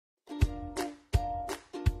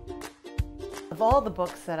Of all the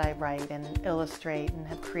books that I write and illustrate and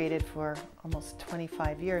have created for almost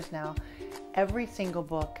 25 years now, every single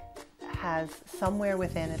book has somewhere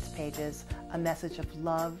within its pages a message of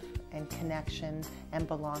love and connection and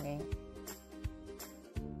belonging.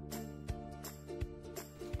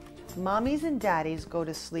 Mommies and daddies go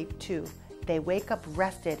to sleep too. They wake up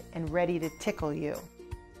rested and ready to tickle you.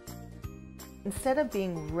 Instead of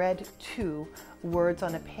being read to words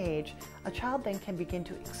on a page, a child then can begin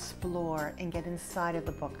to explore and get inside of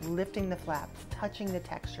the book, lifting the flaps, touching the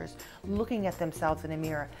textures, looking at themselves in a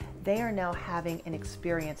mirror. They are now having an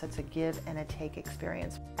experience. It's a give and a take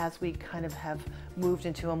experience. As we kind of have moved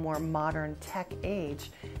into a more modern tech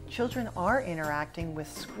age, children are interacting with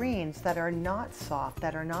screens that are not soft,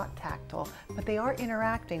 that are not tactile, but they are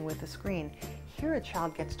interacting with the screen. Here a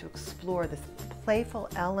child gets to explore this playful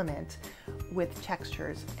element with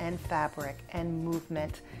textures and fabric and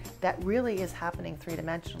movement that really is happening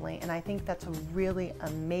three-dimensionally, and I think that's a really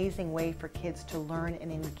amazing way for kids to learn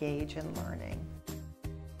and engage in learning.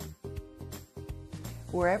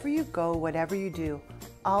 Wherever you go, whatever you do,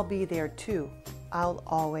 I'll be there too. I'll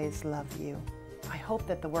always love you. I hope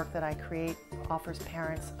that the work that I create offers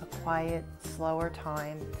parents a quiet, slower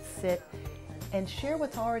time to sit and share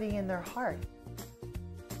what's already in their heart.